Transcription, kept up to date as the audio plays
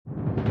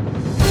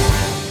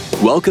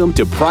Welcome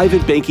to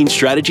Private Banking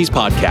Strategies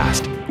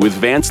Podcast with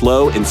Vance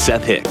Lowe and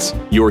Seth Hicks,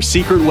 your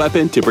secret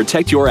weapon to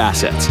protect your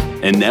assets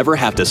and never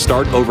have to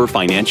start over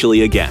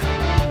financially again.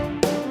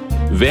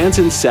 Vance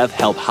and Seth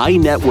help high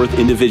net worth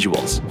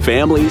individuals,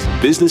 families,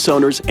 business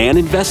owners, and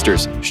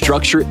investors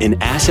structure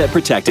an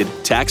asset-protected,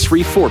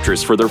 tax-free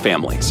fortress for their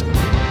families.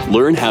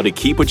 Learn how to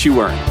keep what you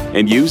earn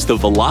and use the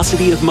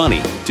velocity of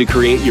money to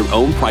create your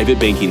own private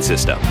banking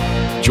system.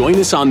 Join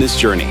us on this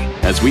journey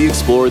as we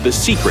explore the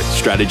secret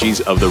strategies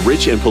of the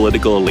rich and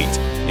political elite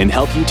and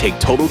help you take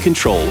total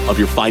control of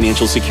your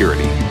financial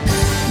security.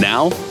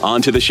 Now,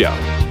 on to the show.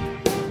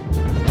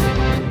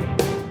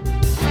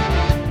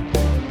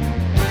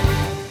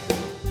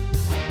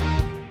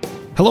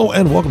 Hello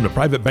and welcome to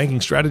Private Banking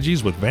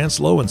Strategies with Vance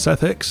Lowe and Seth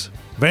Hicks.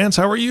 Vance,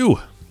 how are you?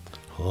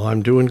 Oh,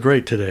 I'm doing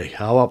great today.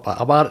 How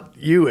about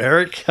you,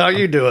 Eric? How are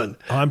you doing?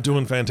 I'm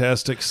doing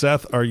fantastic.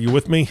 Seth, are you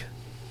with me?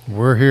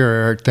 We're here,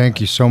 Eric.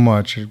 Thank you so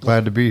much.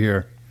 Glad to be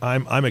here.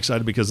 I'm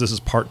excited because this is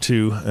part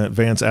two.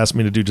 Vance asked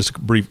me to do just a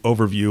brief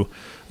overview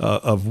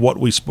of what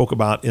we spoke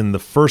about in the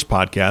first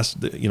podcast.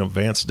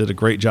 Vance did a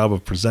great job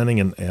of presenting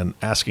and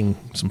asking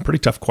some pretty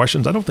tough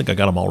questions. I don't think I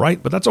got them all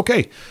right, but that's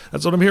okay.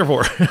 That's what I'm here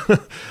for.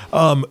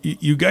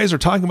 You guys are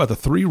talking about the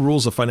 3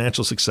 rules of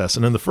financial success.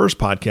 And in the first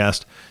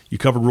podcast, you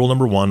covered rule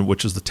number 1,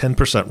 which is the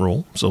 10%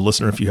 rule. So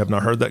listener, if you have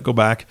not heard that, go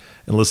back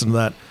and listen to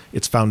that.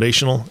 It's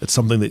foundational. It's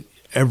something that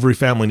every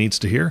family needs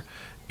to hear.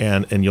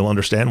 And you'll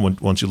understand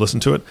once you listen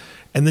to it.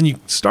 And then you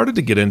started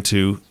to get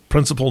into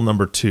principle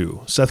number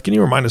 2. Seth, can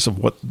you remind us of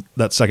what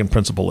that second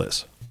principle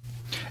is?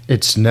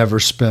 It's never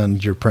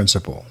spend your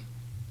principal.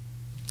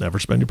 Never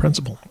spend your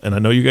principal. And I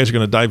know you guys are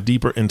going to dive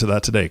deeper into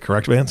that today.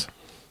 Correct, Vance?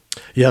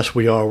 Yes,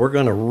 we are. We're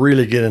going to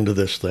really get into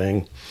this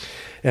thing.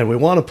 And we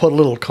want to put a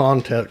little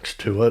context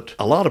to it.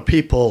 A lot of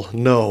people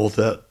know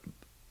that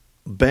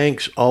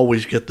banks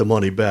always get the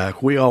money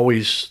back. We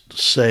always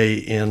say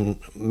in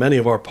many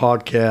of our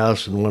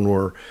podcasts and when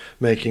we're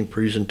making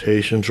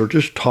presentations or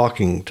just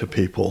talking to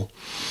people,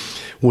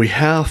 we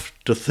have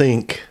to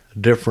think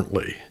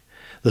differently.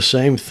 The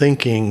same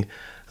thinking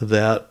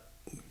that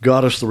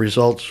got us the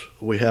results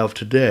we have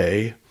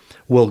today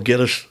will get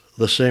us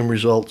the same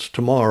results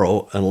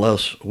tomorrow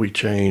unless we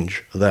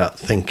change that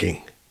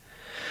thinking.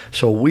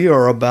 So we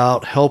are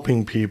about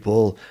helping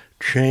people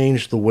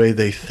change the way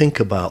they think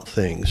about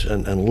things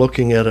and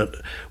looking at it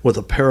with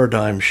a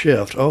paradigm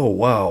shift. Oh,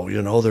 wow,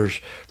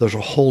 there's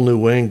a whole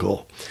new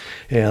angle.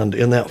 And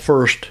in that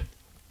first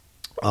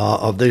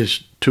of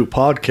these 2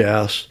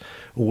 podcasts,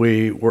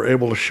 we were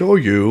able to show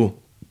you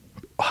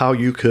how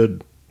you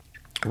could,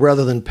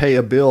 rather than pay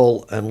a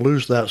bill and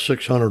lose that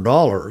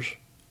 $600,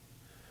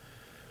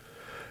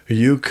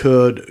 you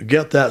could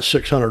get that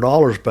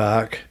 $600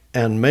 back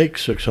and make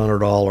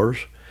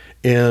 $600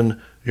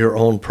 in your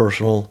own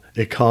personal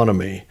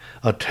economy.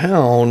 A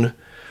town,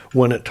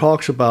 when it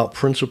talks about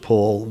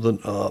principle, the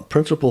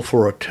principle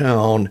for a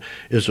town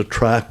is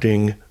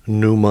attracting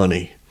new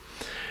money.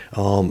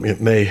 It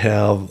may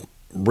have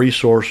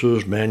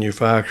resources,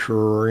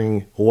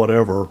 manufacturing,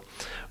 whatever,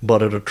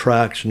 but it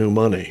attracts new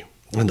money.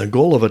 And the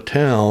goal of a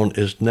town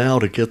is now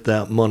to get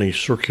that money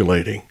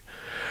circulating.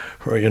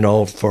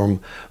 From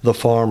the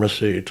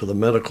pharmacy to the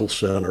medical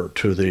center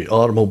to the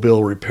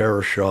automobile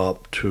repair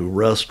shop to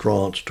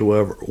restaurants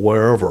to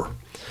wherever.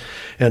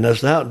 And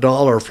as that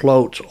dollar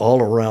floats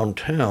all around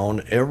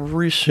town,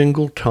 every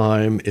single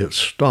time it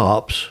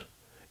stops,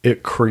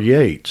 it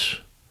creates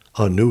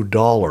a new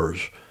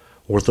dollar's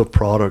worth of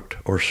product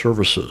or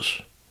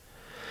services.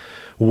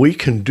 We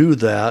can do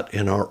that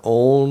in our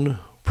own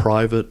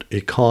private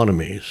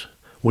economies.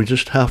 We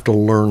just have to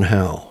learn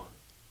how.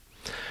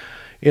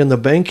 In the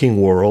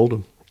banking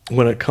world,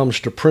 when it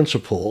comes to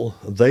principle,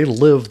 they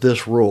live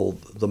this rule.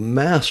 The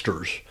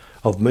masters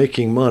of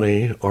making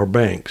money are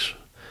banks.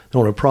 The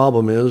only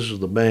problem is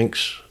the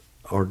banks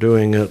are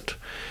doing it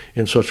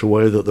in such a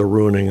way that they're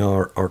ruining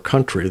our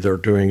country. They're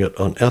doing it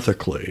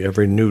unethically.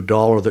 Every new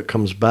dollar that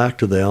comes back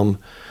to them,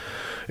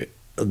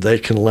 they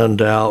can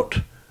lend out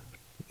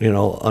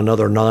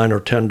another $9 or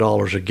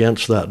 $10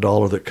 against that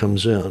dollar that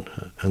comes in,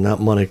 and that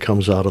money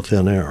comes out of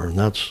thin air, and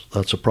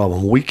that's a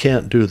problem. We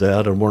can't do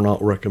that, and we're not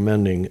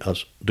recommending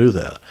us do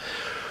that.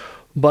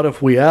 But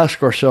if we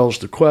ask ourselves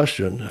the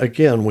question,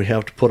 again, we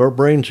have to put our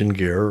brains in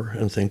gear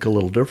and think a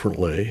little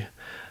differently.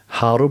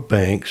 How do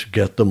banks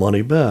get the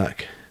money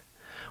back?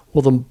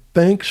 Well, the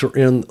banks are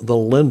in the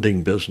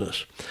lending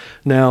business.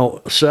 Now,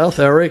 Seth,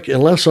 Eric,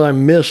 unless I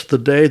missed the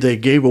day they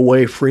gave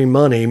away free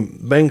money,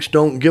 banks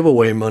don't give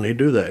away money,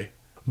 do they?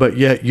 But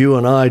yet you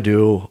and I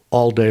do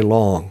all day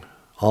long,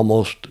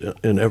 almost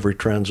in every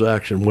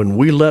transaction. When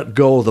we let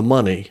go of the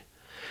money,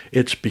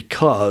 it's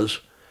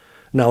because,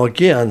 now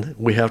again,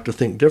 we have to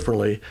think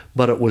differently,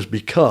 but it was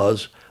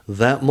because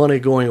that money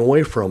going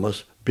away from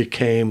us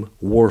became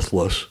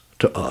worthless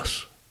to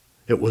us.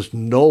 It was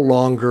no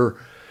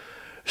longer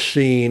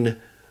seen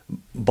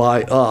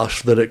by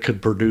us that it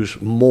could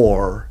produce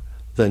more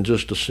than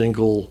just a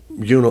single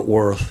unit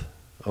worth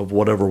of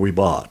whatever we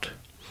bought.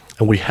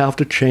 And we have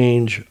to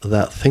change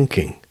that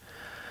thinking.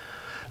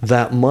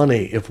 that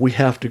money, if we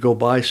have to go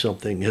buy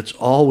something, it's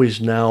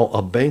always now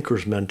a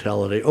banker's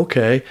mentality.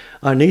 Okay,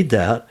 I need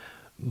that,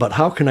 but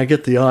how can I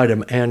get the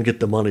item and get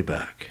the money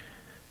back?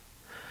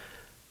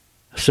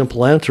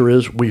 Simple answer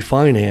is we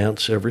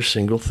finance every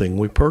single thing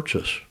we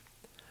purchase.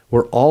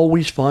 We're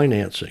always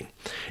financing.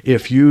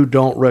 If you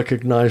don't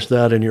recognize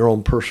that in your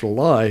own personal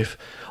life,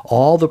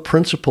 all the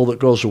principal that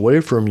goes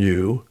away from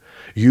you,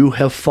 you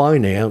have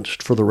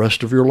financed for the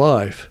rest of your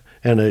life.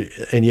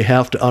 And you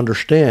have to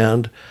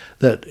understand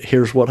that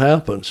here's what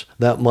happens.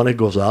 That money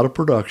goes out of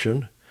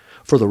production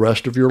for the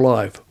rest of your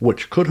life,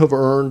 which could have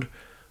earned,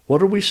 what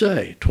did we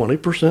say,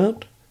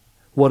 20%?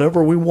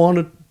 Whatever we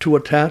wanted to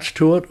attach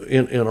to it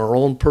in our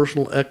own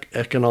personal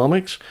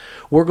economics,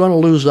 we're going to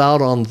lose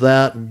out on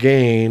that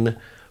gain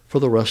for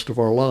the rest of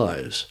our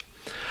lives.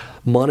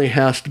 Money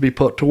has to be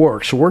put to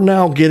work. So we're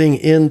now getting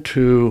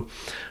into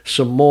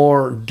some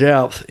more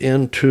depth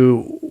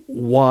into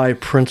why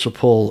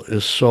principle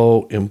is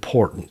so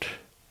important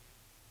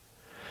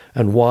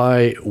and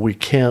why we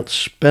can't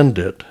spend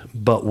it,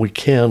 but we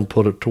can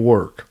put it to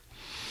work.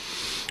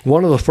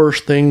 One of the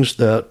first things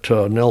that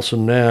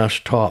Nelson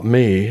Nash taught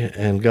me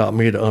and got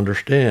me to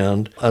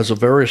understand as a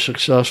very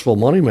successful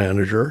money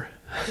manager,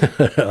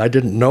 I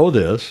didn't know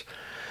this,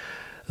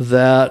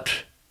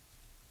 that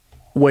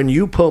when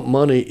you put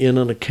money in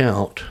an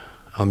account,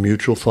 a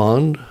mutual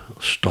fund,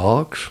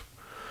 stocks,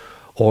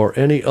 or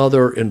any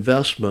other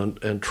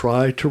investment and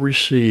try to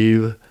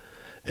receive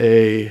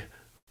a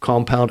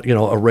compound,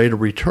 a rate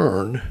of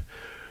return,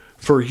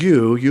 for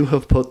you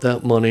have put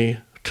that money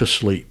to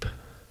sleep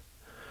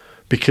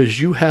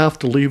because you have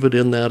to leave it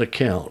in that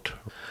account.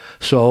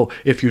 So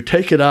if you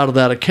take it out of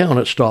that account,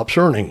 it stops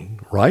earning,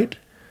 right?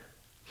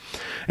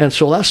 And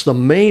so that's the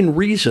main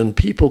reason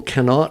people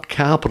cannot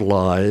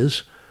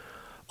capitalize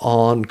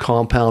on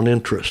compound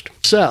interest.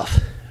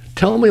 Seth,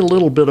 tell me a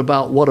little bit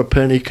about what a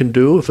penny can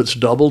do if it's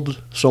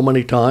doubled so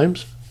many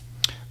times.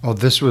 Oh,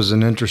 this was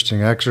an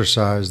interesting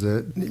exercise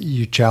that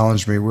you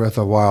challenged me with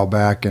a while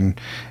back, and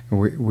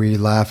we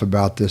laugh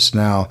about this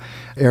now.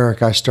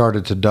 Eric, I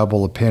started to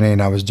double a penny,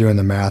 and I was doing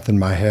the math in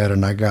my head,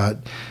 and I got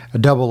a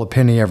double a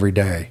penny every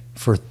day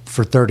for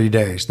 30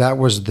 days. That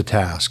was the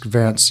task.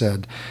 Vance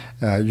said,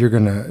 you're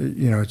going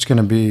to, it's going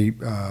to be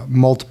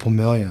multiple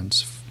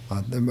millions.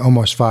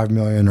 Almost 5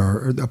 million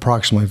or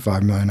approximately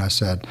 5 million, I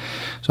said.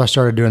 So I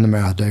started doing the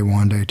math, day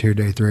 1, day 2,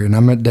 day 3, and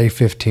I'm at day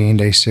 15,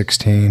 day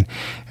 16,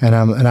 and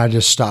I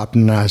just stopped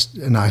and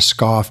I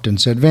scoffed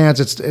and said,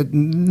 Vance,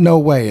 no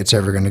way it's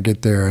ever going to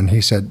get there. And he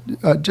said,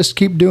 just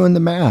keep doing the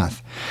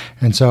math.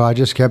 And so I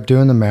just kept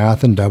doing the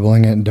math and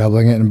doubling it,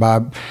 and by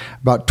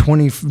about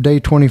day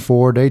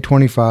 24, day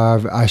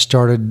 25, I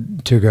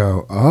started to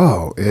go,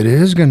 oh, it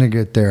is going to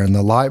get there, and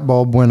the light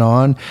bulb went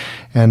on,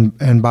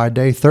 and by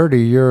day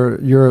 30,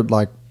 you're at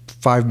like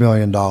 $5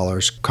 million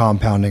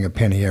compounding a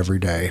penny every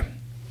day.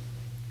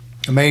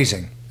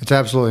 Amazing. It's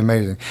absolutely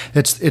amazing.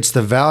 It's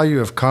the value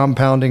of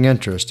compounding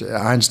interest.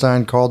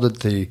 Einstein called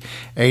it the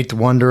eighth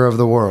wonder of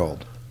the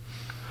world.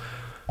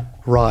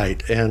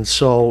 Right. And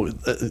so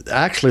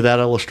actually that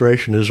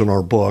illustration is in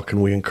our book,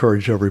 and we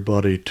encourage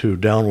everybody to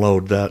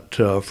download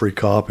that free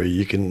copy.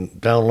 You can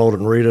download it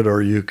and read it,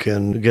 or you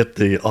can get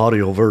the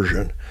audio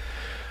version.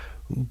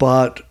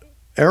 But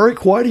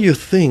Eric, why do you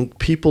think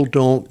people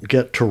don't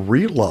get to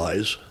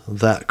realize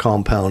that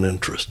compound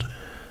interest?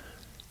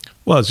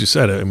 Well, as you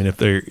said, I mean, if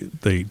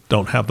they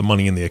don't have the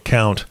money in the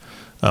account,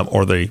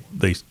 or they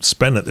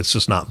spend it, it's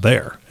just not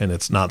there. And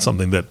it's not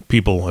something that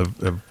people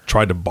have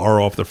tried to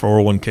borrow off their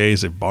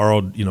 401ks. They've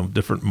borrowed,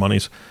 different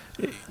monies.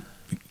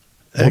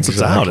 Once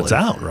it's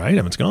out, right? I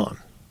mean, it's gone.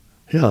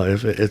 Yeah,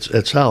 if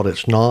it's out,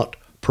 it's not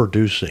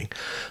producing.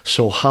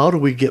 So how do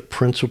we get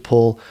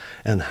principal,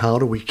 and how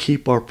do we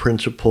keep our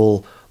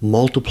principal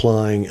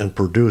multiplying and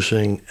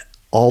producing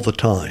all the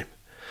time?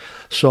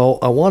 So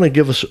I want to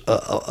give us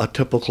a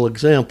typical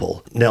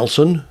example.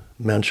 Nelson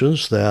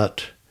mentions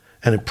that,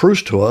 and it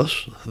proves to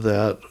us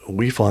that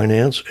we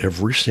finance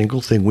every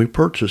single thing we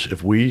purchase.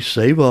 If we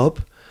save up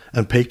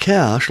and pay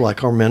cash,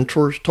 like our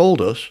mentors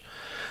told us,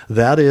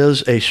 that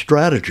is a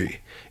strategy,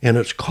 and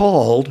it's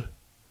called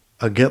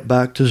a get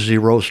back to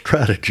zero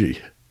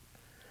strategy.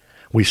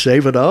 We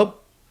save it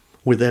up,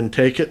 we then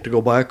take it to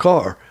go buy a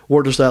car.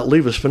 Where does that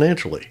leave us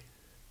financially?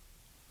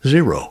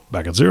 Zero.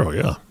 Back at zero,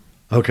 yeah.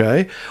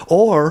 Okay.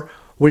 Or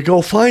we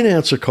go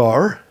finance a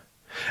car,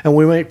 and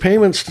we make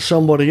payments to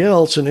somebody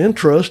else in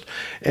interest,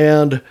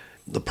 and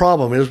the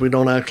problem is we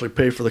don't actually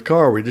pay for the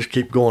car. We just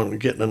keep going and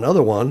getting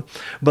another one.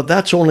 But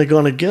that's only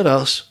going to get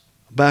us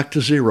back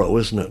to zero,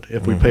 isn't it,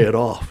 if we pay it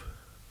off?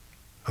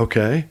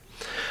 Okay?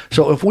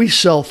 So if we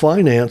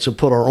self-finance and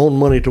put our own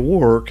money to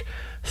work,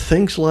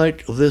 things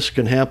like this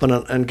can happen.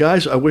 And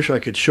guys, I wish I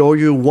could show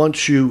you.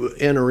 Once you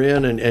enter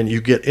in and you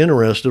get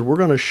interested, we're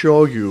going to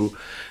show you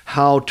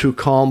how to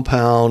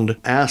compound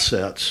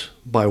assets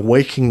by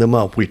waking them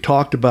up. We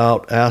talked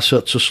about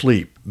assets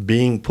asleep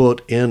being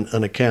put in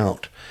an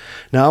account.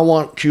 Now I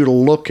want you to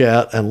look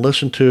at and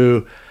listen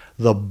to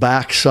the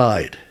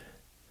backside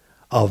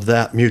of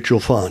that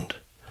mutual fund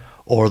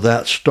or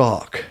that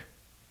stock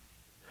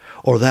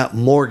or that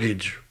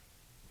mortgage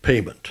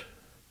payment.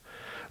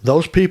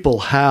 Those people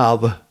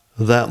have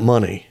that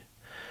money,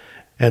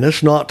 and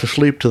it's not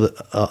asleep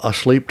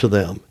to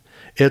them.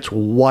 It's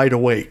wide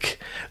awake.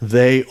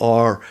 They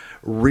are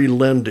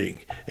relending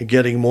and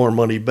getting more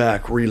money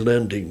back,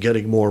 relending,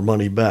 getting more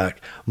money back.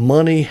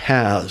 Money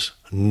has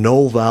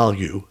no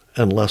value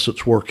unless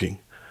it's working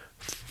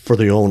for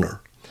the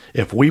owner.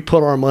 If we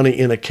put our money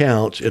in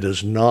accounts, it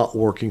is not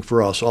working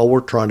for us. All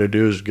we're trying to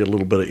do is get a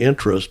little bit of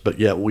interest, but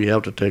yet we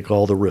have to take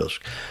all the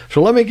risk.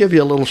 So let me give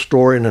you a little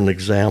story and an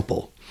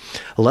example.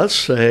 Let's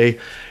say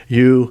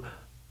you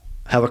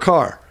have a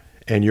car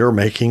and you're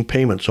making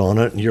payments on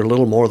it, and you're a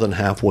little more than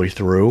halfway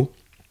through,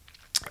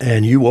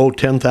 and you owe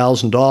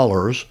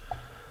 $10,000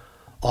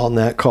 on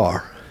that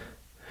car.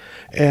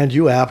 And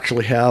you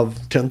actually have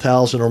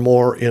 $10,000 or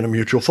more in a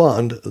mutual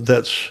fund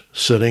that's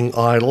sitting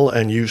idle,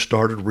 and you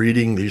started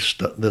reading this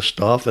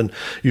stuff, and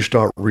you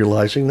start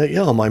realizing that,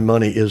 yeah, my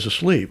money is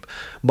asleep.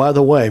 By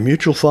the way,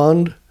 mutual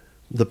fund,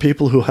 the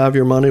people who have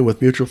your money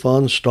with mutual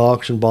funds,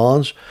 stocks and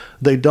bonds,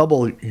 they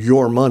double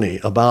your money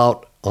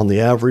about, on the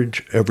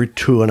average, every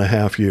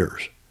 2.5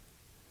 years.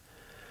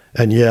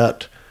 And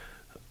yet,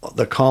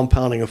 the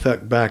compounding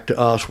effect back to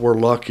us, we're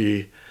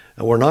lucky.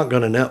 And we're not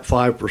going to net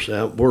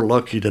 5%. We're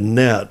lucky to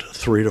net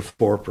 3 to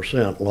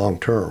 4% long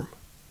term.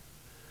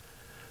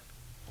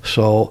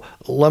 So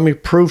let me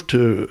prove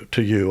to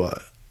you.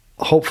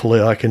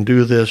 Hopefully I can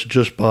do this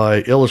just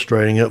by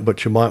illustrating it,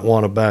 but you might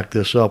want to back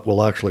this up.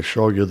 We'll actually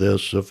show you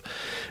this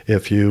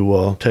if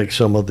you take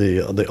some of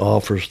the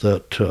offers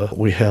that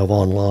we have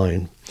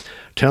online.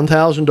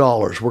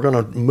 $10,000. We're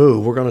going to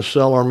move. We're going to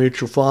sell our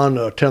mutual fund,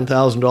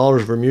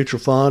 $10,000 of our mutual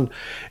fund,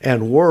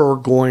 and we're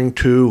going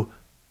to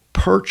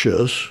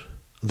purchase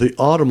the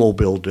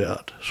automobile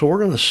debt. So we're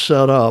going to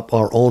set up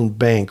our own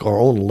bank, our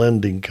own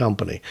lending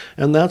company.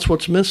 And that's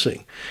what's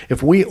missing.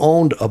 If we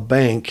owned a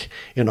bank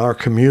in our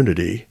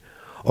community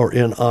or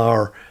in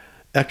our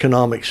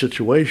economic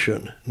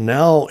situation,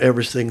 now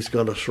everything's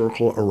going to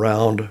circle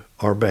around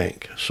our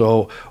bank.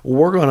 So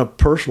we're going to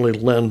personally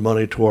lend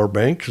money to our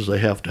bank because they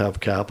have to have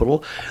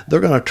capital. They're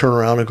going to turn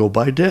around and go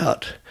buy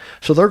debt.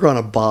 So they're going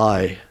to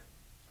buy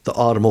the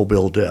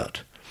automobile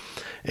debt.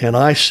 And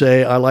I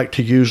like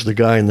to use the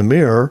guy in the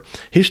mirror.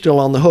 He's still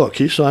on the hook.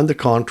 He signed the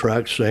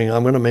contract saying,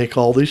 I'm going to make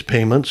all these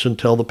payments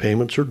until the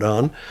payments are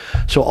done.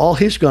 So all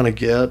he's going to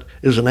get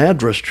is an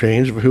address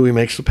change of who he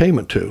makes the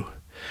payment to.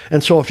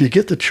 And so if you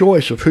get the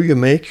choice of who you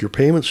make your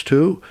payments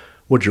to,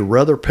 would you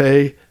rather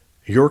pay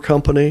your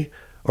company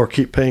or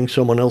keep paying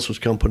someone else's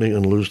company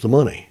and lose the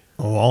money?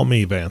 Oh, all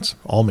me, Vance.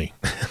 All me.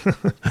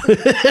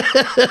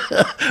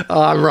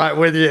 I'm right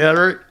with you,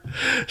 Eric.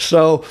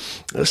 So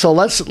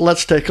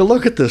let's take a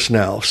look at this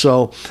now.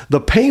 So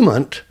the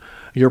payment,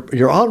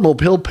 your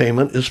automobile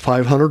payment is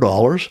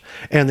 $500,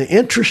 and the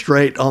interest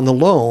rate on the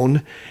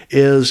loan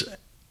is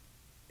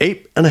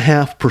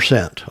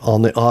 8.5%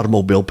 on the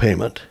automobile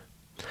payment.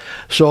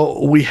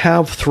 So we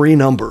have three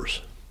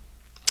numbers.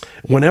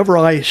 Whenever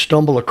I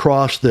stumble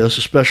across this,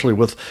 especially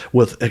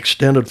with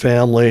extended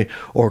family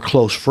or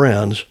close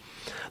friends,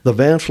 the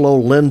Vance Lowe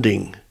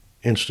Lending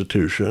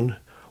Institution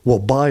will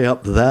buy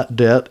up that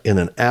debt in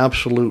an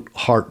absolute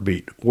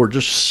heartbeat. We're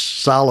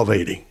just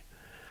salivating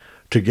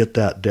to get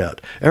that debt.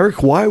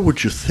 Eric, why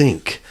would you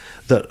think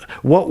that,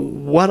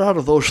 what out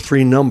of those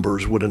three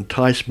numbers would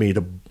entice me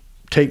to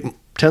take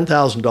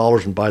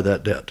 $10,000 and buy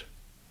that debt?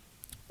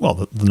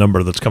 Well, the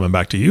number that's coming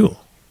back to you.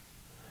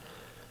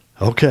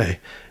 Okay.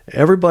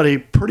 Everybody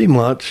pretty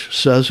much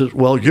says that,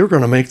 well, you're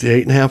going to make the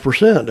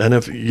 8.5%. And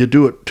if you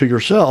do it to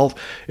yourself,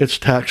 it's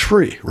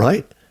tax-free,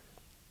 right?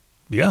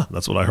 Yeah,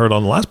 that's what I heard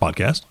on the last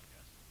podcast.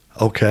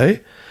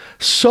 Okay.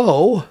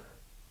 So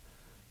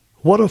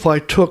what if I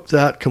took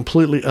that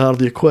completely out of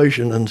the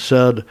equation and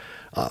said,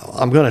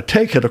 I'm going to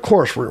take it. Of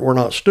course, we're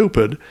not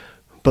stupid,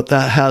 but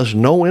that has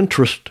no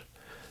interest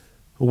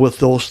with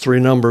those three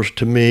numbers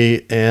to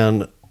me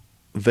and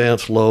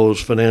Vance Lowe's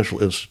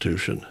financial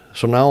institution.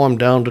 So now I'm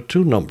down to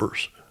two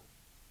numbers.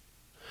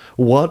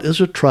 What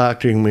is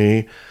attracting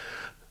me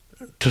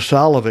to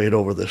salivate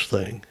over this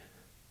thing?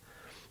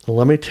 Well,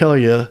 let me tell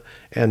you,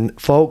 and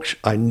folks,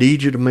 I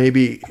need you to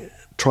maybe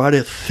try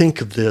to think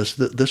of this.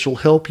 That this will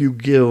help you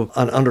give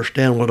and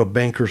understand what a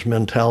banker's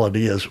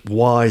mentality is,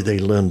 why they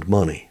lend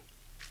money.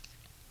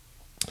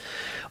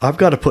 I've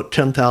got to put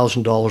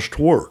 $10,000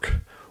 to work.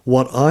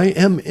 What I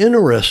am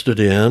interested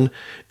in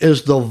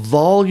is the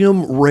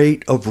volume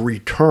rate of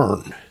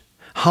return.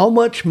 How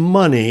much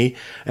money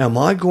am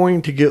I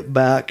going to get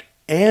back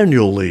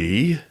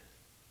annually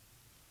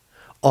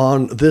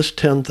on this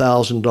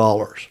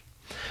 $10,000?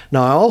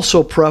 Now, I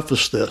also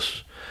preface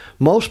this.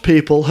 Most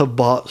people have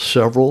bought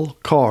several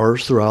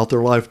cars throughout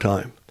their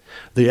lifetime.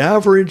 The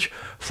average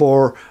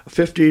for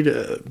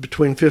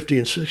between 50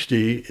 and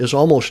 60 is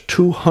almost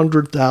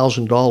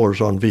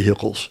 $200,000 on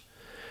vehicles.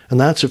 And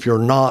that's if you're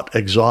not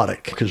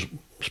exotic, because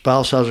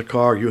spouse has a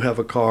car, you have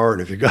a car,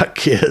 and if you got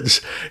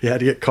kids, you had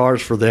to get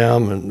cars for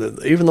them,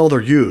 and even though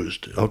they're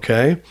used,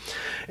 okay?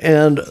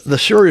 And the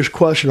serious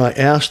question I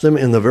asked them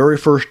in the very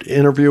first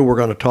interview we're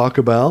going to talk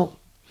about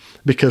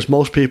because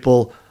most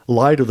people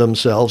lie to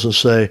themselves and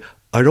say,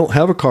 I don't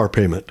have a car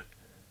payment,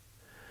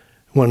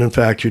 when in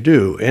fact you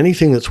do.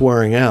 Anything that's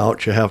wearing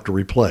out, you have to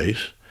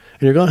replace,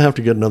 and you're going to have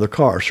to get another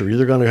car. So you're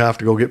either going to have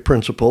to go get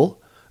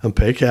principal and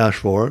pay cash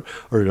for it,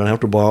 or you're going to have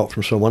to borrow it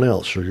from someone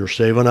else. So you're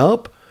saving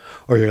up,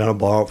 or you're going to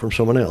borrow it from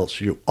someone else.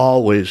 You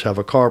always have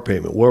a car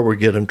payment. Where we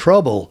get in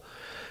trouble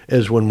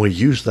is when we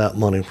use that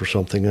money for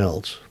something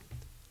else.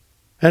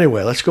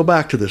 Anyway, let's go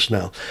back to this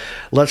now.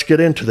 Let's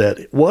get into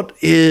that. What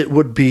it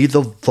would be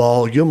the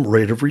volume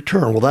rate of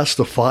return? Well, that's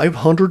the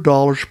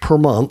 $500 per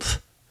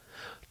month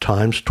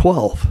times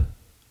 12.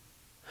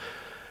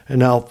 And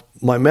now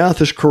my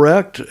math is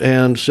correct,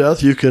 and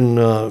Seth, you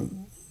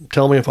can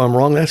tell me if I'm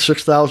wrong. That's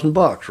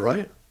 $6,000,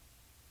 right?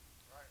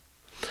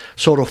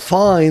 So to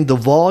find the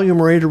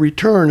volume rate of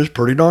return is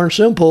pretty darn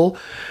simple.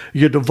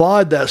 You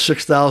divide that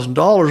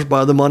 $6,000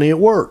 by the money at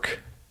work.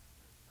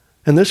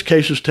 In this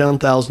case, it's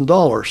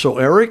 $10,000. So,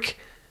 Eric,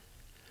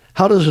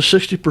 how does a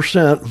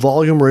 60%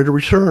 volume rate of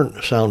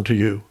return sound to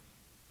you?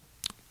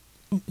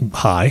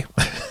 High.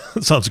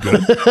 Sounds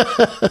good.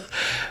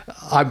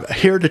 I'm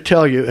here to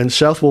tell you, and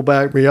Seth will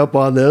back me up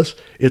on this,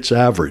 it's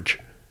average.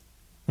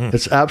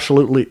 It's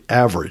absolutely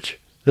average.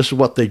 This is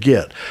what they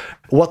get.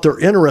 What they're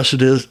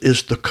interested in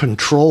is the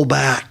control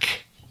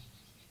back.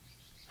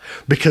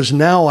 Because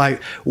now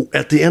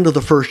at the end of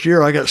the first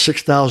year, I got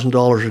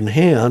 $6,000 in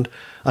hand.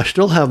 I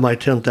still have my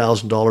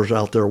 $10,000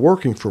 out there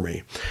working for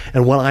me.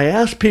 And when I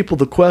ask people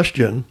the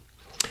question,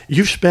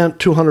 you've spent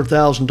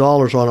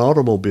 $200,000 on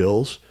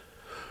automobiles,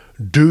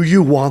 do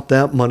you want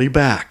that money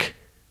back?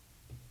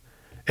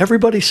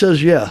 Everybody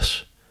says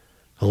yes.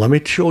 Well, let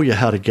me show you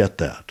how to get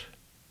that.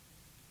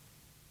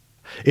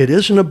 It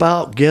isn't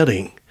about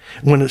getting,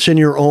 when it's in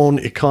your own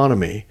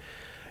economy,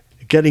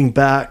 getting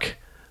back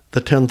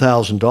the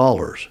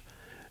 $10,000.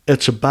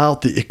 It's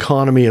about the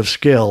economy of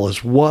scale.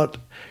 Is what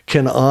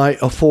can I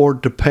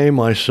afford to pay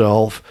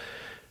myself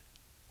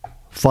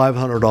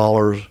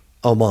 $500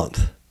 a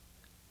month?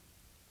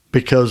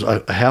 Because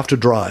I have to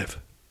drive.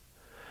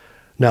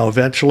 Now,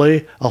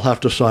 eventually, I'll have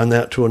to sign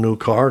that to a new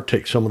car,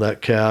 take some of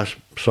that cash,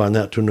 sign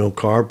that to a new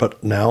car,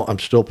 but now I'm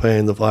still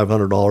paying the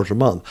 $500 a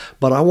month.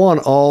 But I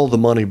want all the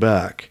money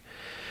back.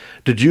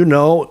 Did you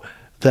know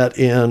that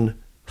in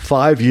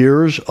 5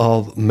 years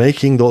of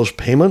making those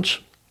payments,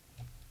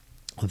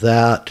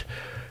 that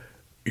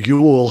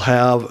you will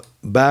have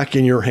back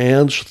in your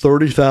hands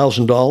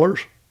 $30,000?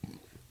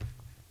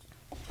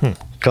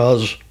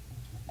 Because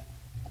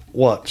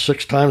what,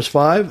 6 times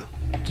 5?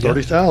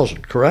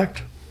 30,000,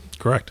 correct?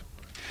 Correct.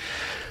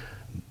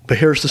 But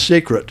here's the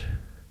secret.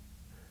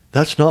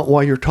 That's not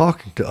why you're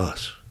talking to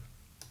us.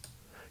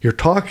 You're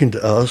talking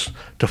to us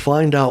to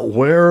find out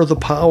where the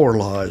power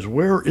lies.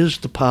 Where is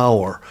the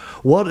power?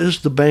 What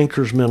is the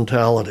banker's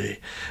mentality?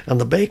 And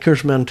the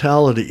banker's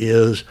mentality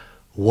is,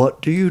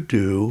 what do you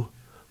do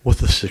with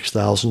the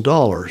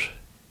 $6,000?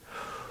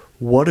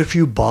 What if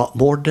you bought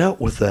more debt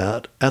with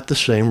that at the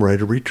same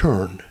rate of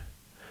return?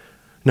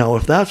 Now,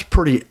 if that's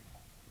pretty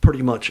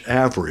much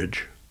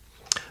average,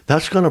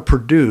 that's going to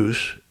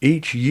produce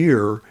each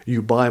year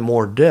you buy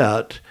more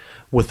debt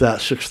with that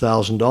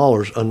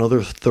 $6,000, another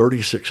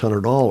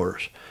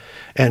 $3,600.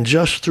 And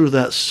just through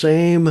that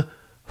same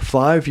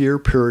 5-year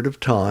period of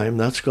time,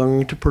 that's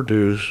going to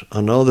produce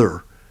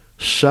another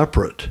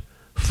separate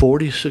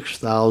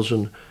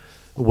 $46,000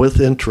 with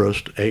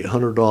interest,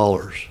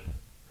 $800,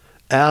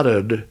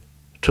 added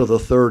to the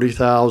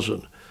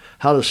 $30,000.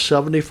 How does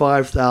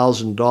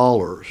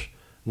 $75,000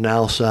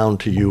 now sound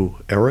to you,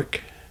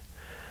 Eric?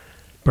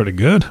 Pretty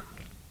good.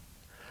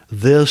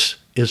 This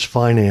is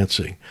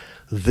financing.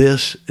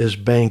 This is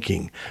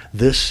banking.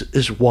 This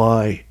is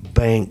why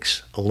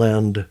banks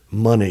lend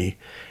money,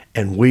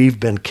 and we've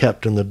been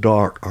kept in the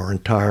dark our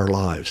entire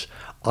lives.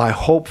 I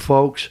hope,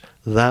 folks,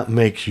 that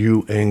makes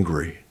you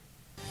angry.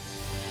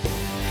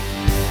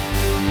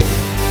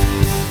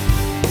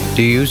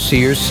 Do you see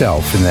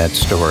yourself in that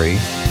story?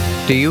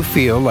 Do you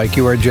feel like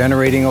you are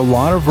generating a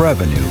lot of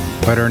revenue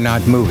but are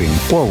not moving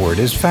forward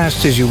as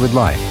fast as you would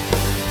like?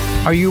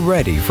 Are you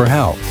ready for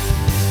help?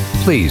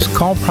 Please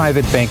call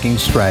Private Banking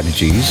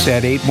Strategies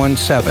at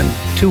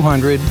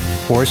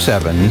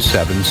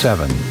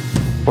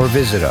 817-200-4777 or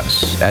visit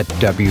us at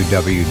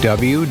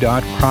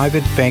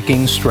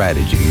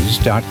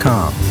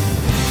www.privatebankingstrategies.com.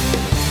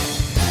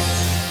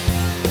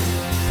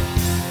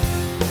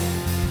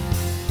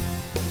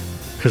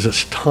 Because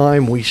it's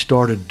time we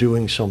started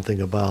doing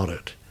something about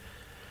it.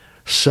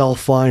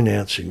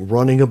 Self-financing,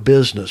 running a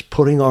business,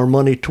 putting our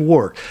money to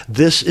work.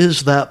 This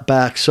is that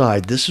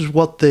backside. This is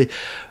what the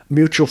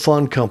mutual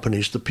fund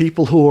companies, the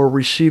people who are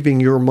receiving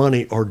your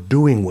money, are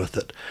doing with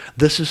it.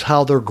 This is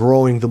how they're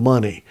growing the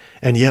money.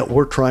 And yet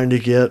we're trying to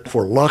get, if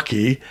we're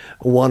lucky,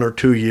 1 or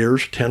 2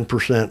 years,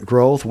 10%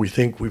 growth. We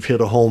think we've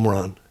hit a home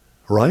run,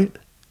 right?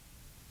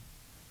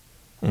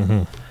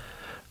 Mm-hmm.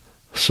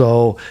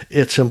 So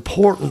it's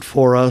important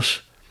for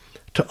us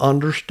to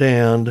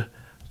understand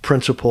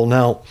principle.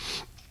 Now,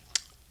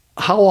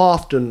 how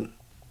often,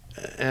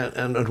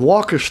 and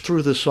walk us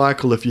through this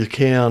cycle if you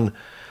can,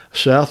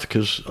 Seth,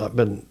 because I've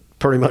been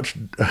pretty much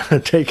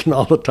taking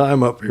all the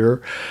time up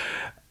here.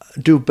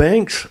 Do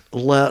banks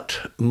let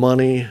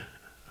money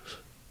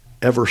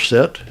ever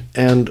sit?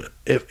 And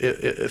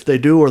if they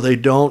do or they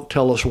don't,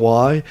 tell us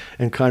why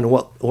and kind of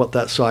what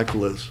that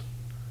cycle is.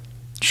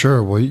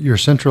 Sure. Well, your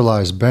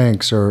centralized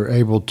banks are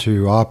able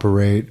to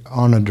operate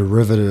on a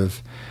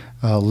derivative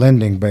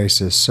lending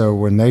basis. So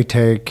when they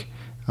take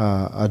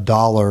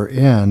 $1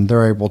 in,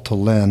 they're able to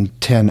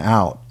lend 10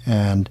 out.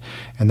 And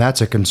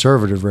that's a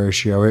conservative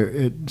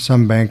ratio.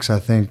 Some banks, I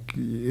think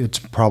it's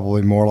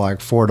probably more like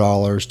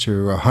 $4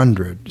 to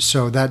 100.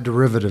 So that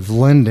derivative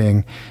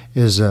lending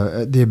is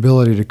the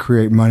ability to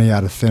create money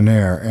out of thin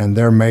air, and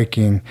they're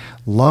making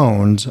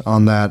loans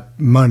on that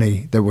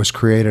money that was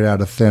created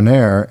out of thin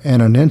air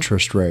and an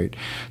interest rate.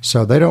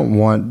 So they don't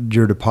want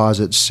your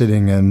deposits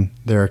sitting in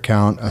their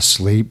account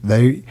asleep.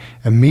 They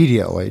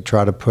immediately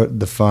try to put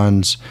the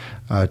funds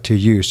to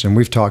use. And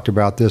we've talked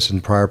about this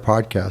in prior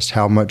podcasts,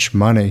 how much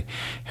money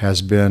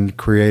has been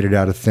created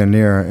out of thin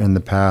air in the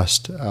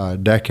past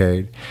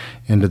decade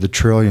into the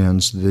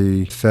trillions.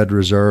 The Fed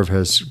Reserve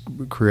has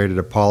created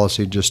a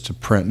policy just to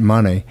print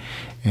money,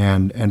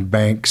 and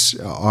banks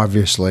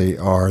obviously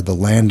are the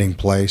landing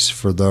place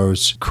for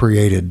those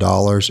created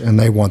dollars, and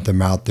they want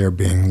them out there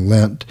being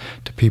lent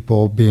to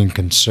people, being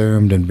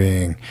consumed and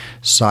being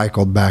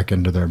cycled back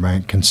into their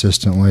bank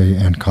consistently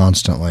and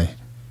constantly.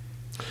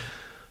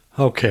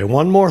 Okay,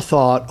 one more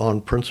thought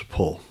on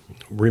principle.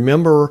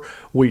 Remember,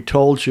 we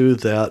told you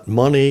that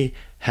money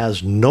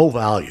has no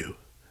value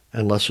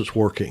unless it's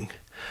working.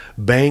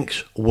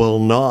 Banks will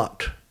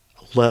not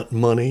let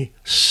money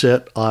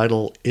sit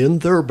idle in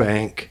their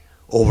bank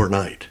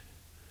overnight.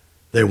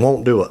 They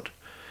won't do it.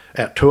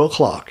 At 2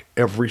 o'clock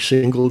every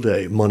single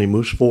day, money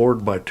moves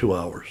forward by 2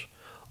 hours,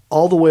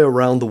 all the way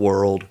around the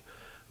world,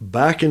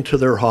 back into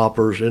their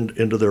hoppers,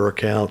 into their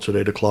accounts at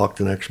 8 o'clock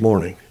the next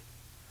morning.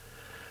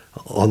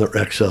 On their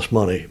excess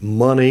money.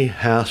 Money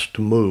has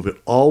to move. It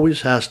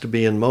always has to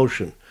be in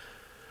motion.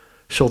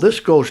 So this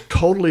goes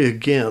totally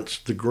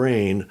against the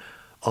grain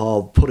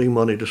of putting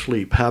money to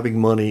sleep, having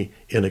money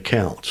in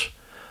accounts.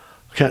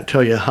 I can't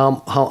tell you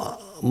how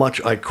much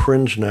I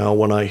cringe now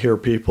when I hear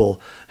people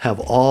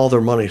have all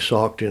their money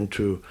socked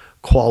into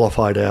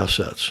qualified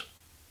assets,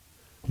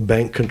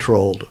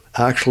 bank-controlled,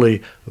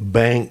 actually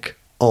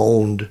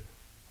bank-owned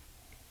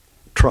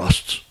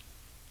trusts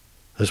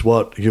is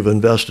what you've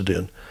invested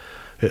in.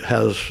 It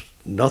has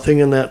nothing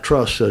in that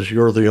trust says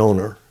you're the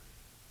owner.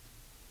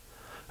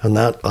 And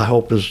that, I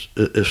hope, is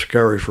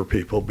scary for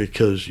people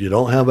because you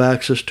don't have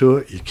access to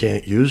it. You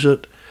can't use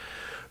it.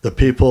 The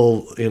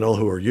people,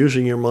 who are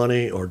using your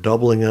money are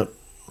doubling it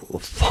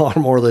far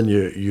more than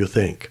you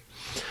think.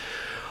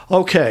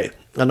 Okay,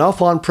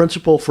 enough on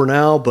principle for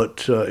now,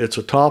 but it's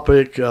a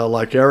topic,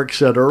 like Eric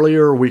said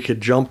earlier, we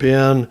could jump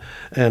in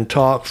and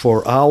talk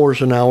for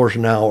hours and hours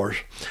and hours.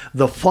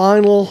 The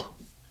final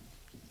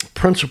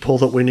principle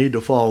that we need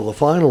to follow, the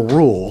final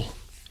rule,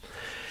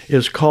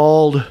 is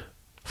called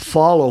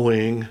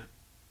following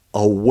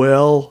a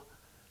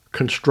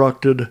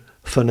well-constructed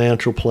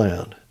financial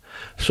plan.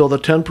 So the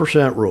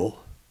 10% rule,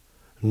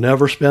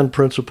 never spend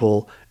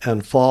principal,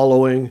 and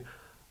following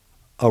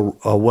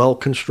a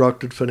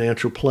well-constructed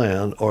financial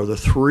plan are the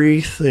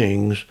three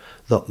things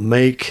that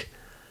make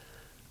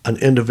an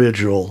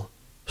individual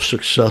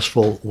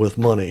successful with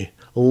money.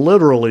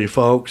 Literally,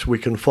 folks, we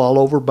can fall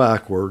over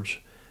backwards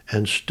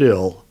and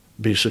still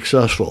be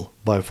successful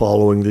by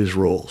following these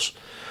rules.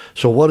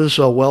 So what is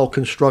a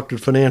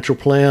well-constructed financial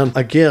plan?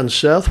 Again,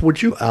 Seth,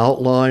 would you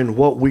outline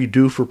what we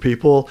do for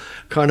people,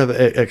 kind of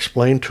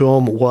explain to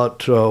them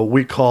what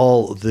we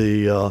call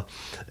the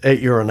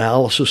 8-year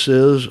analysis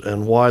is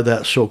and why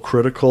that's so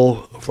critical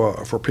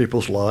for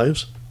people's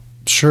lives?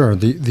 Sure.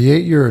 The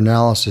 8-year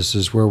analysis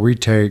is where we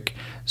take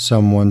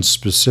someone's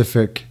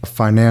specific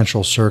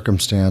financial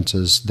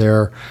circumstances,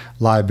 their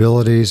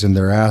liabilities and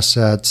their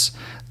assets,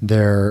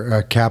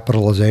 their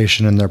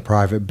capitalization in their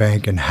private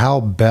bank, and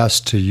how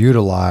best to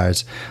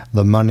utilize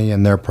the money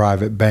in their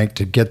private bank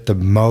to get the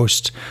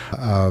most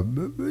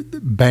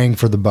bang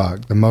for the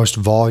buck, the most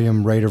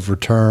volume rate of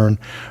return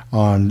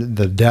on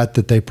the debt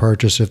that they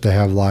purchase if they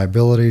have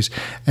liabilities.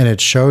 And it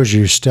shows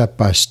you step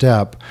by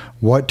step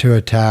what to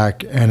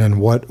attack and in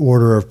what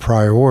order of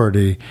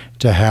priority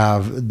to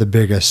have the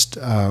biggest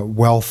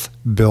wealth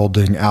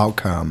building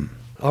outcome.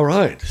 All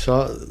right.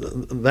 So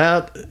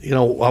that,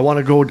 I want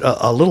to go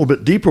a little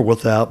bit deeper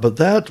with that, but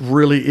that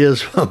really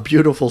is a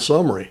beautiful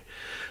summary.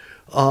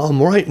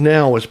 Right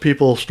now, as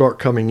people start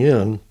coming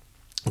in,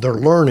 they're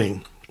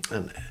learning.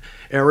 And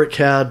Eric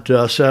had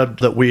said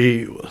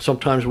that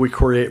sometimes we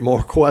create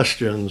more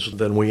questions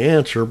than we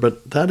answer,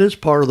 but that is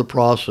part of the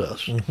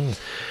process. Mm-hmm.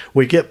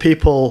 We get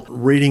people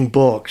reading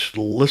books,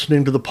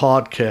 listening to the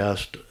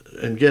podcast,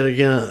 and getting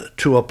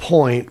to a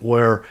point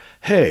where,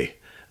 hey,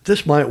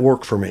 this might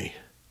work for me.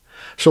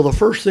 So the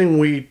first thing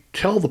we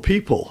tell the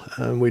people,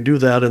 and we do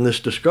that in this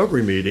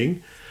discovery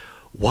meeting,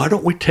 why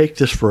don't we take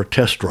this for a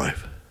test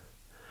drive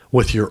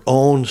with your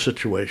own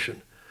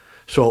situation?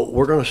 So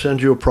we're going to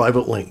send you a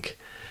private link.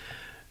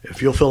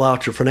 If you'll fill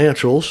out your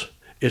financials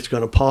it's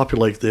going to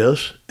populate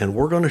this, and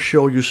we're going to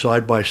show you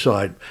side by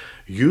side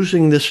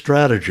using this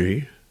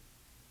strategy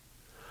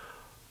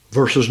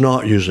versus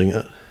not using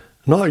it.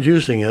 Not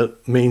using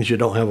it means you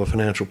don't have a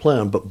financial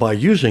plan, but by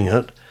using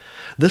it,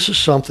 this is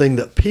something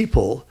that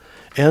people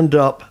end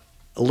up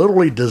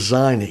literally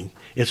designing.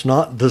 It's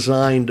not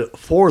designed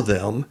for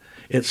them.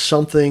 It's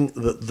something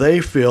that they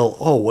feel,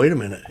 oh, wait a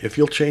minute, if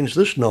you'll change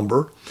this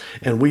number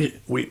and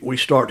we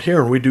start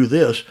here and we do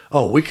this,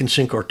 oh, we can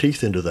sink our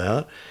teeth into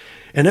that.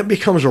 And it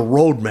becomes a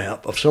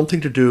roadmap of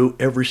something to do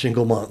every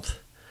single month.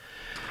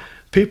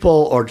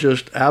 People are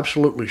just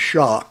absolutely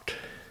shocked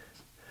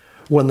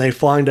when they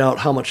find out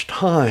how much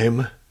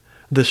time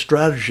this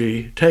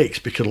strategy takes,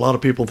 because a lot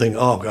of people think,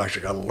 oh gosh,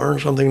 I got to learn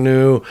something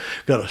new,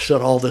 got to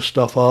set all this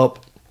stuff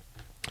up.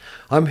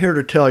 I'm here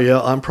to tell you,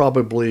 I'm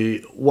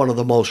probably one of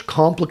the most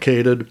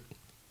complicated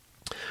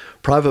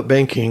private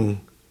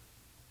banking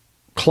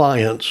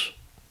clients,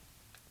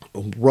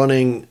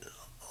 running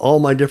all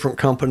my different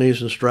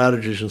companies and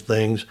strategies and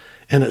things,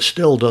 and it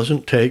still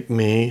doesn't take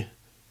me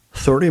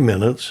 30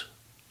 minutes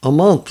a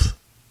month.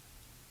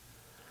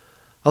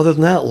 Other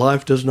than that,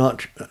 life does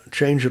not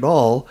change at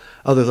all,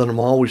 other than I'm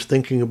always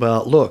thinking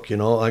about, look,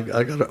 I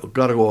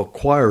got to go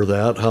acquire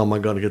that. How am I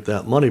going to get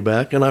that money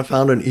back? And I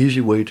found an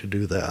easy way to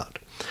do that.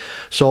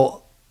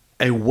 So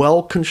a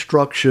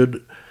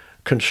well-constructed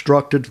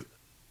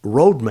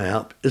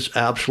roadmap is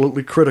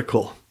absolutely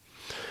critical.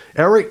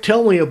 Eric,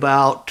 tell me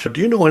about, do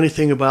you know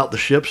anything about the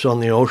ships on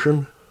the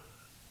ocean?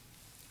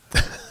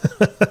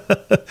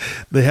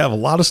 They have a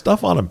lot of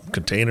stuff on them.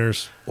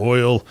 Containers,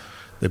 oil.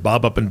 They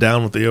bob up and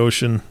down with the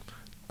ocean.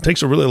 It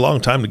takes a really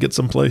long time to get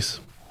someplace.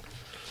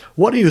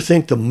 What do you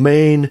think the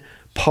main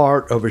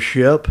part of a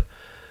ship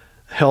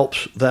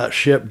helps that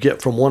ship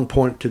get from one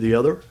point to the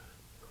other?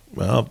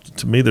 Well,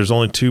 to me, there's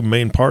only two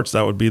main parts.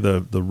 That would be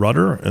the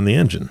rudder and the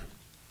engine.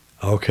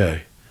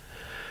 Okay.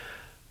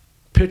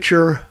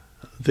 Picture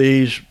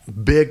these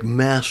big,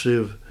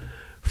 massive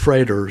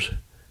freighters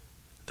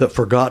that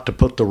forgot to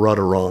put the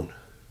rudder on.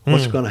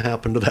 What's going to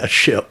happen to that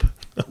ship?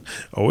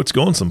 Oh, it's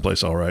going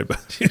someplace all right,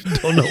 but you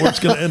don't know where it's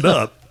going to end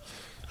up.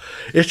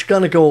 It's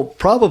going to go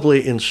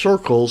probably in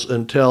circles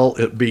until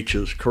it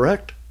beaches,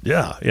 correct?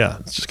 Yeah.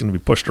 It's just going to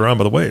be pushed around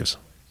by the waves.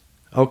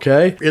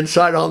 Okay.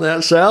 Insight on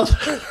that, Seth?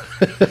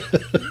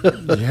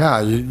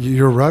 Yeah,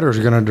 your rudder is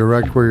going to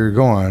direct where you're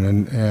going,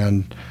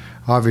 and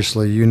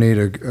obviously you need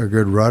a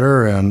good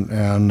rudder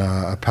and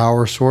a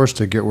power source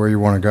to get where you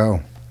want to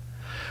go.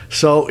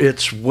 So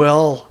it's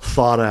well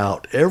thought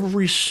out.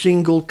 Every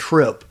single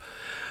trip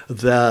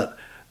that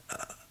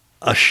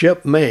a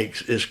ship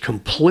makes is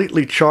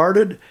completely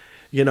charted.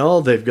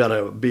 They've got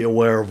to be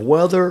aware of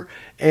weather.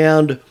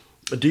 And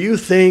do you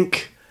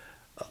think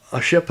a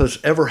ship has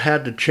ever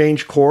had to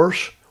change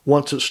course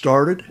once it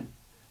started?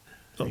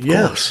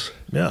 Yes.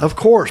 Yeah. Of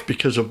course,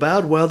 because of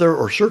bad weather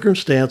or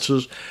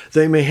circumstances,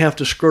 they may have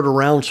to skirt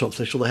around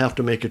something, so they have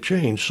to make a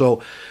change.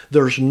 So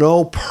there's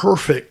no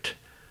perfect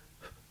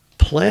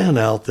plan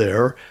out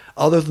there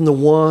other than the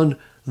one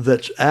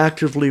that's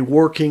actively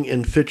working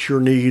and fits your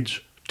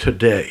needs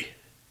today.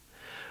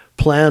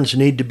 Plans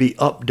need to be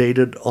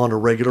updated on a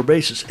regular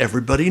basis.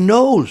 Everybody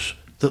knows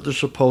that they're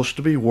supposed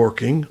to be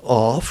working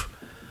off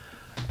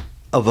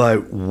of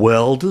a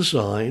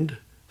well-designed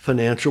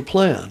financial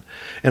plan.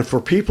 And for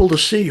people to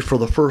see for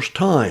the first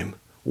time,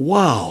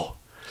 wow,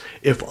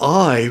 if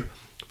I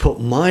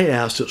put my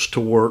assets to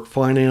work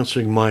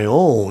financing my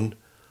own,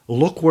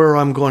 look where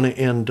I'm going to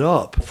end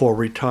up for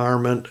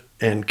retirement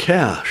and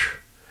cash.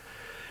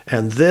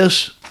 And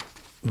this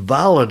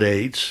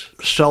validates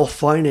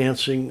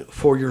self-financing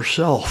for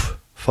yourself,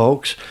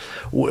 folks.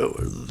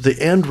 The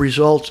end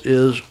result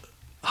is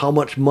how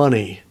much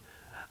money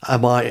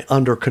am I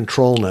under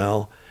control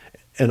now?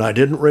 And I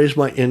didn't raise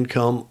my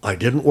income. I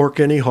didn't work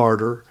any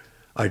harder.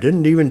 I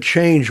didn't even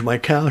change my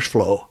cash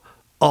flow.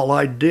 All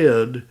I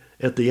did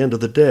at the end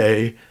of the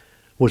day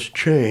was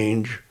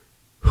change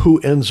who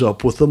ends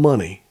up with the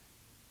money.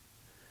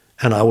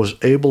 And I was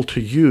able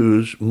to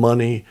use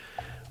money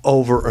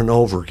over and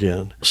over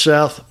again.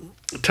 Seth,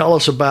 tell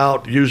us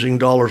about using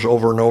dollars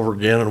over and over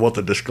again and what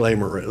the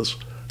disclaimer is.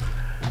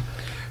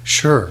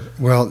 Sure.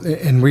 Well,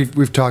 and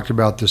we've talked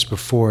about this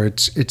before.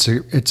 It's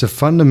a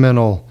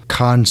fundamental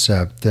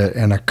concept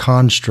and a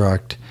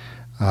construct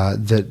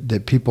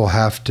that people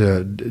have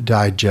to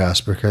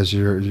digest, because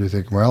you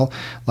think, well,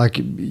 like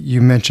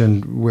you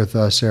mentioned with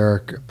us,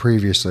 Eric,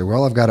 previously.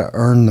 Well, I've got to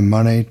earn the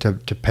money to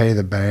pay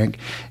the bank.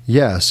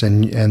 Yes,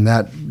 and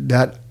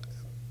that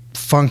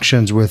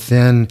functions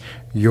within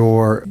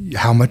your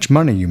how much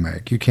money you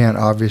make. You can't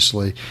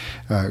obviously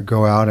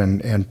go out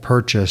and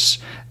purchase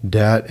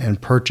debt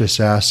and purchase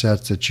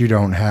assets that you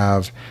don't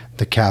have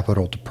the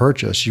capital to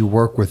purchase. You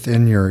work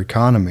within your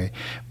economy,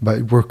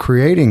 but we're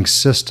creating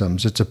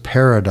systems. It's a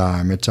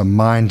paradigm. It's a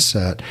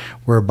mindset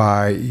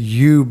whereby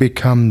you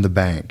become the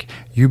bank.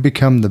 You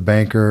become the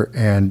banker,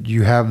 and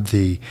you have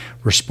the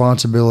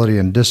responsibility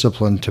and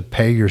discipline to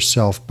pay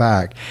yourself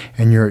back.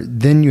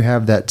 And then you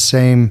have that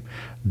same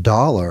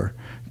dollar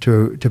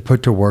to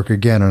put to work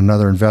again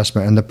another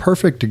investment. And the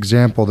perfect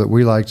example that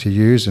we like to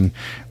use, and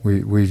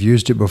we've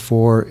used it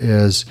before,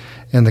 is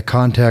in the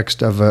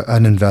context of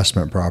an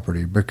investment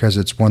property, because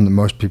it's one that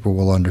most people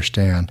will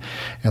understand.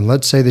 And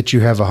let's say that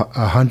you have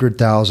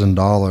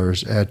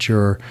 $100,000 at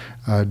your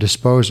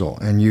disposal,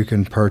 and you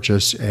can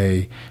purchase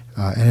an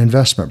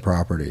investment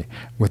property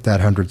with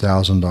that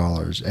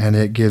 $100,000, and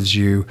it gives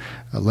you,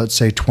 let's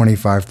say,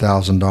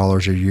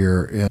 $25,000 a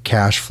year in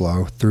cash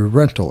flow through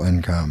rental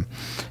income.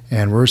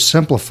 And we're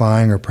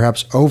simplifying, or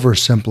perhaps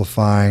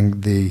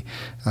oversimplifying the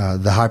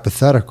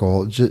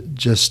hypothetical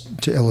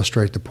just to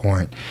illustrate the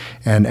point.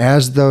 And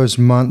as those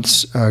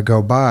months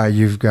go by,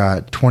 you've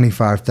got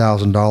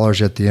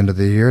 $25,000 at the end of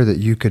the year that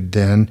you could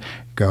then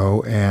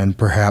go and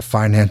perhaps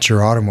finance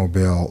your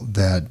automobile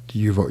that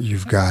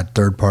you've got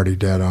third-party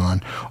debt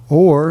on.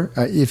 Or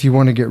if you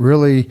want to get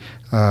really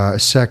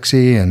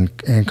sexy and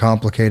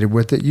complicated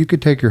with it, you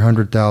could take your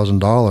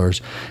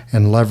 $100,000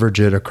 and leverage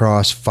it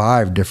across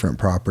 5 different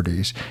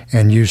properties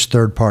and use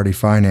third-party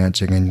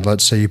financing. And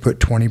let's say you put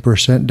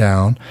 20%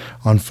 down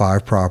on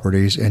 5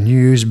 properties and you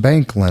use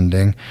bank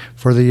lending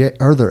for the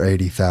other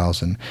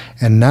 $80,000.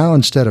 And now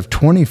instead of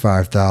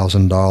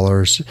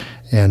 $25,000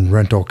 in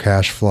rental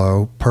cash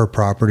flow per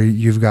property,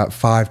 you've got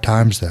 5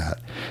 times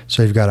that.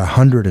 So you've got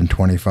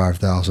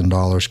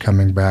 $125,000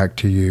 coming back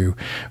to you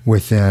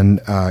within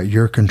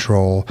your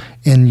control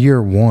in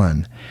year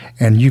 1.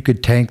 And you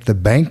could take the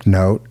bank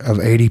note of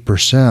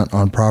 80%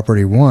 on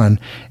property 1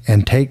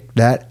 and take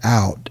that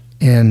out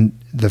in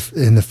the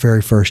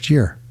very first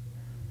year.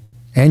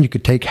 And you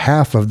could take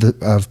half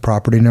of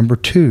property number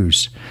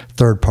 2's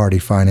third-party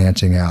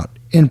financing out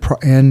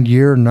in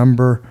year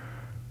number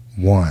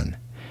 1.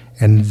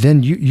 And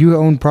then you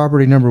own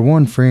property number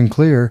 1 free and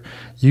clear.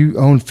 You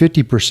own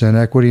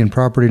 50% equity in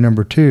property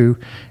number 2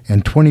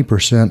 and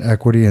 20%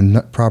 equity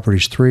in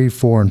properties 3,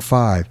 4, and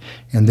 5.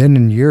 And then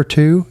in year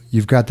 2,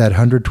 you've got that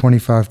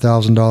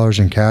 $125,000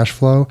 in cash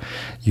flow.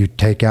 You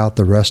take out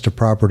the rest of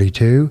property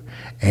 2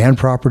 and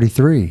property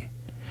 3.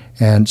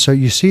 And so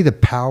you see the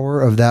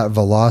power of that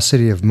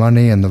velocity of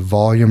money and the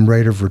volume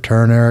rate of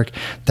return, Eric.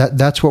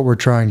 That's what we're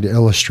trying to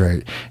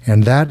illustrate.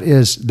 And that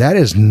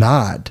is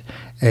not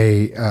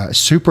a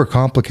super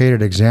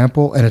complicated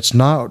example, and it's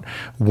not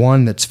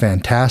one that's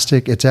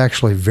fantastic. It's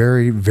actually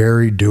very,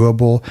 very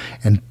doable,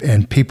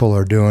 and people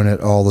are doing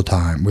it all the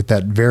time with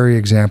that very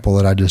example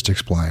that I just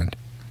explained.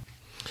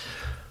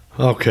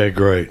 Okay,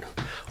 great.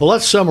 Well,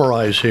 let's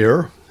summarize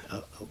here.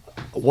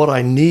 What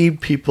I need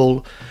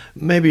people,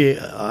 maybe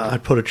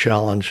I'd put a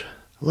challenge.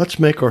 Let's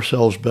make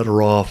ourselves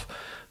better off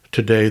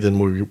today than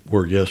we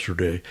were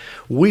yesterday.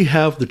 We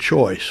have the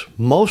choice.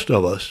 Most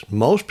of us,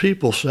 most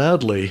people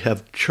sadly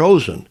have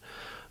chosen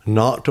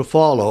not to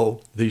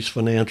follow these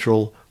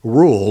financial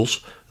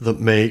rules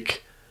that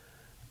make,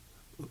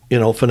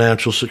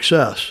 financial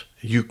success.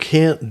 You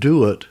can't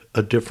do it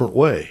a different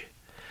way.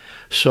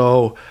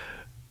 So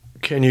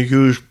can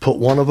you put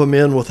one of them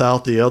in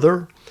without the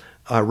other?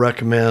 I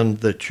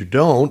recommend that you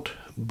don't,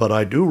 but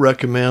I do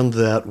recommend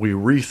that we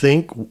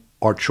rethink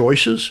our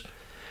choices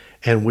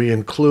and we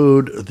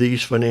include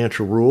these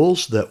financial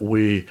rules, that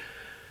we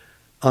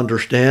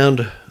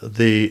understand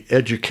the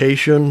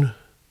education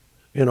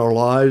in our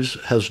lives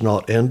has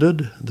not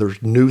ended.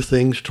 There's new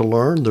things to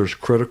learn. There's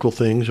critical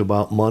things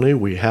about money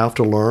we have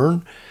to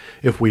learn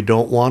if we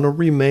don't want to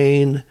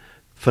remain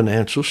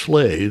financial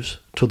slaves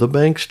to the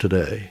banks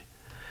today.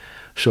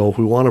 So if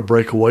we want to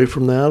break away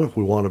from that, if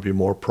we want to be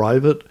more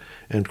private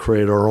and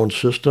create our own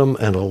system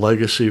and a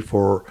legacy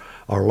for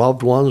our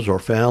loved ones, our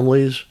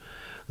families,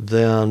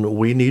 then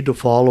we need to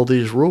follow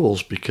these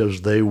rules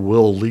because they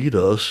will lead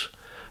us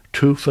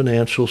to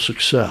financial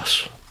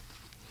success.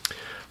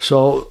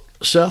 So,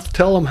 Seth,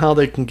 tell them how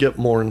they can get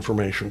more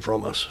information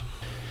from us.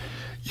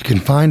 You can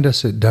find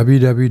us at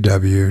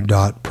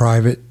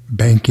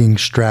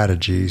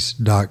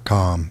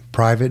www.privatebankingstrategies.com,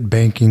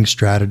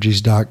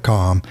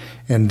 privatebankingstrategies.com,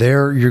 and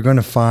there you're going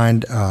to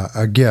find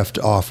a gift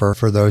offer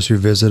for those who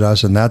visit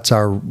us, and that's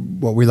our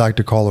what we like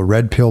to call a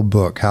red pill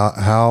book,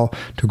 how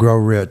to grow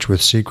rich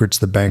with secrets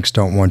the banks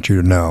don't want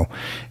you to know.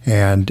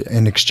 And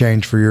in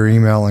exchange for your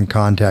email and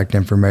contact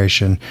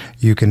information,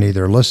 you can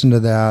either listen to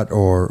that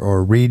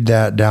or read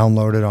that,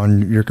 download it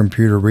on your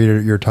computer, read it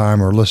at your time,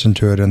 or listen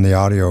to it in the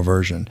audio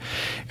version.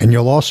 And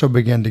you'll also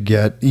begin to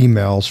get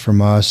emails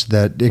from us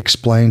that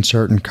explain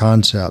certain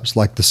concepts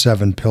like the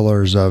 7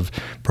 pillars of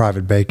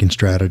private banking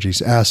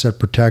strategies: asset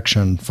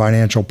protection,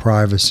 financial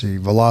privacy,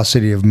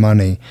 velocity of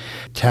money,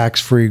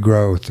 tax-free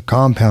growth,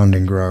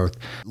 compounding growth,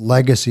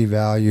 legacy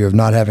value of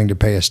not having to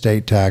pay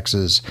estate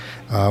taxes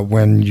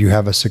when you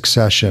have a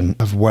succession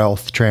of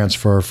wealth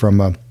transfer from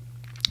a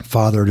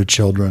father to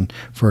children,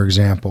 for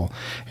example.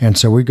 And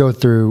so we go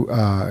through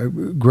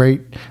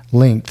great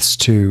lengths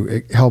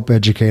to help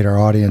educate our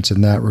audience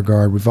in that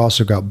regard. We've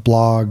also got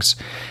blogs,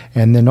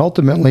 and then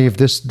ultimately, if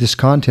this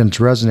content's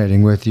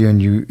resonating with you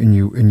and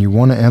you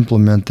want to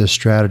implement this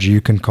strategy,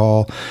 you can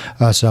call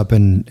us up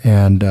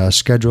and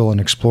schedule an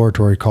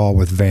exploratory call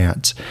with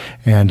Vance,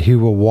 and he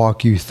will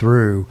walk you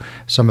through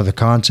some of the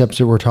concepts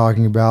that we're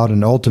talking about,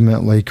 and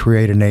ultimately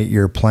create an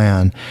 8-year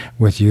plan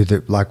with you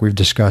that, like we've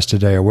discussed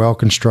today, a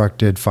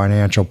well-constructed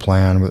financial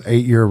plan with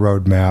 8-year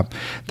roadmap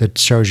that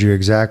shows you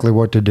exactly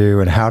what to do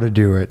and how to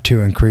do it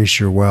to increase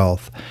your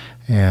wealth.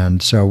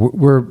 And so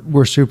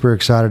we're super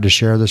excited to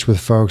share this with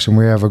folks, and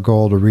we have a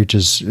goal to reach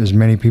as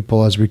many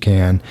people as we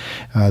can,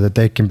 that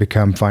they can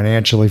become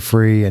financially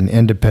free and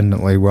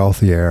independently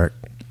wealthy, Eric.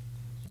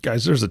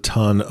 Guys, there's a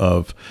ton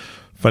of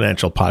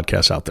financial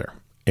podcasts out there,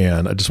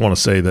 and I just want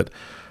to say that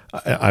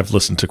I've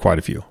listened to quite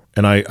a few,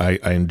 and I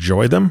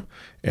enjoy them,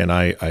 and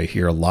I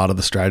hear a lot of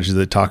the strategies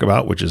they talk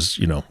about, which is,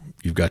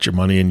 you've got your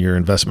money in your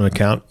investment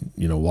account,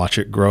 watch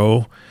it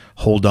grow,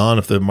 hold on.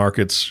 If the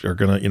markets are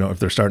going to, if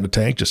they're starting to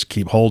tank, just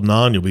keep holding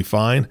on, you'll be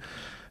fine.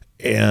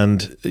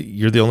 And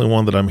you're the only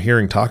one that I'm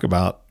hearing talk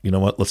about,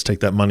 let's take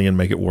that money and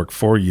make it work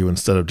for you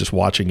instead of just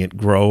watching it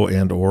grow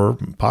and or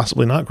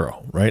possibly not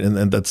grow, right?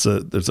 And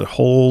there's a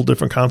whole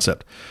different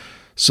concept.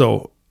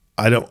 So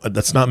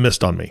that's not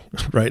missed on me,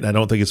 right? I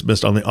don't think it's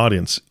missed on the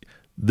audience.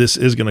 This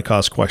is going to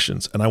cause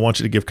questions. And I want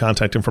you to give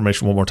contact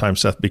information one more time,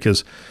 Seth,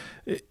 because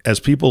as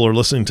people are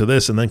listening to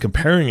this and then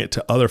comparing it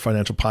to other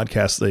financial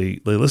podcasts they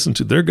listen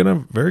to, they're going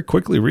to very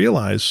quickly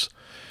realize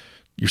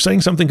you're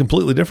saying something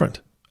completely different,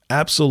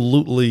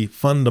 absolutely,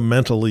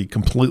 fundamentally,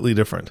 completely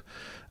different.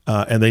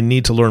 And they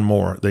need to learn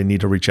more. They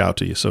need to reach out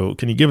to you. So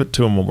can you give it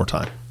to them one more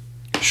time?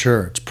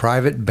 Sure. It's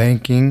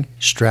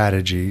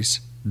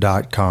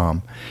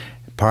privatebankingstrategies.com.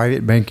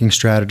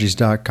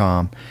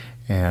 privatebankingstrategies.com.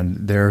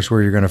 And there's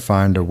where you're going to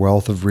find a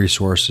wealth of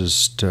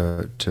resources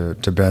to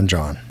binge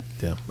on.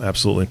 Yeah,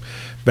 absolutely.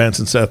 Vance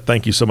and Seth,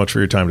 thank you so much for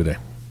your time today.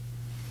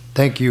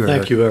 Thank you, Eric.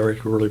 Thank you,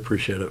 Eric. We really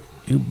appreciate it.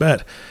 You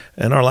bet.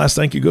 And our last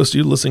thank you goes to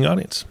you, the listening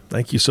audience.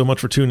 Thank you so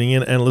much for tuning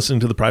in and listening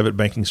to the Private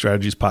Banking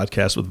Strategies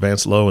podcast with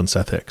Vance Lowe and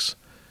Seth Hicks.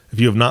 If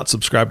you have not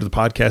subscribed to the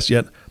podcast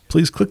yet,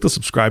 please click the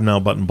subscribe now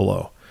button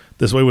below.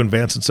 This way, when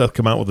Vance and Seth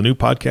come out with a new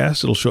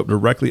podcast, it'll show up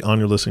directly on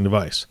your listening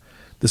device.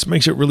 This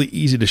makes it really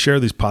easy to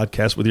share these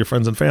podcasts with your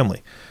friends and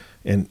family.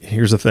 And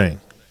here's the thing.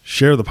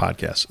 Share the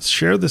podcast.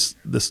 Share this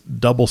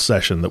double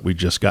session that we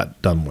just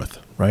got done with,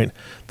 right?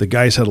 The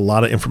guys had a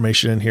lot of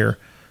information in here.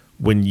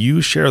 When you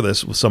share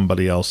this with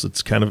somebody else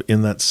that's kind of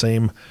in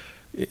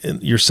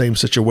your same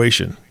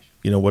situation,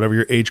 whatever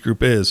your age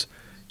group is,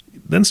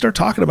 then start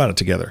talking about it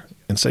together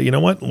and say,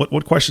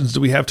 what questions do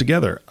we have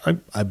together?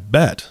 I'm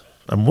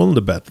willing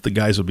to bet that the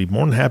guys would be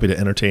more than happy to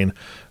entertain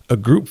a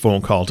group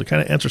phone call to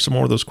kind of answer some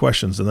more of those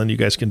questions, and then you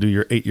guys can do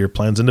your 8-year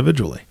plans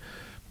individually.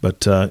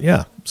 But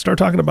start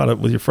talking about it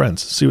with your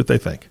friends. See what they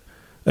think.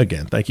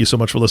 Again, thank you so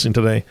much for listening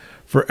today.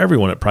 For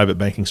everyone at Private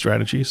Banking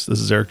Strategies, this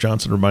is Eric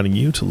Johnson reminding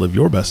you to live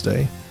your best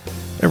day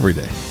every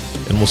day.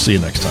 And we'll see you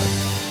next time.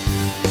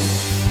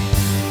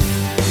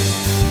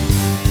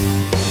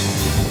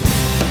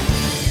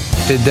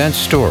 Did that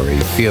story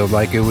feel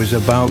like it was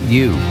about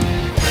you?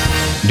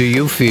 Do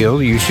you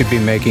feel you should be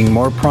making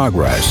more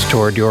progress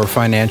toward your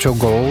financial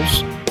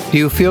goals? Do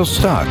you feel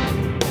stuck?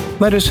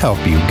 Let us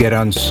help you get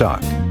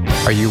unstuck.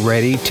 Are you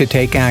ready to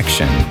take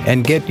action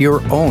and get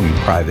your own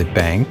private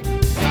bank?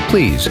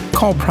 Please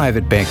call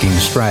Private Banking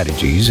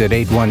Strategies at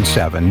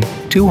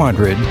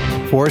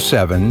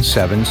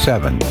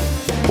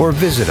 817-200-4777 or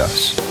visit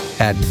us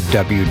at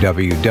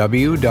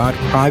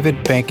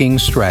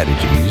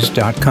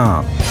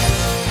www.privatebankingstrategies.com.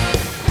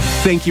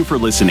 Thank you for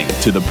listening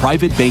to the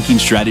Private Banking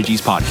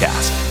Strategies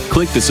podcast.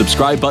 Click the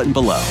subscribe button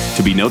below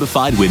to be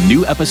notified when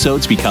new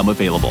episodes become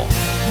available.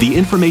 The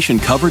information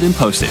covered and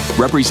posted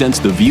represents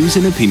the views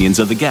and opinions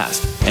of the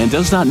guest and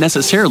does not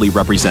necessarily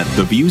represent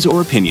the views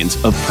or opinions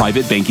of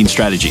Private Banking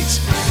Strategies.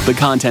 The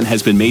content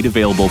has been made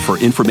available for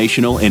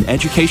informational and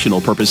educational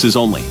purposes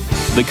only.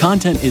 The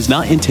content is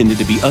not intended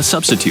to be a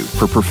substitute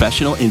for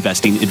professional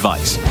investing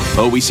advice.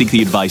 Always seek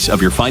the advice of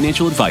your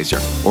financial advisor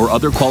or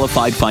other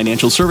qualified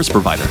financial service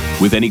provider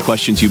with any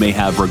questions you may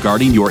have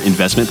regarding your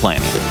investment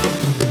planning.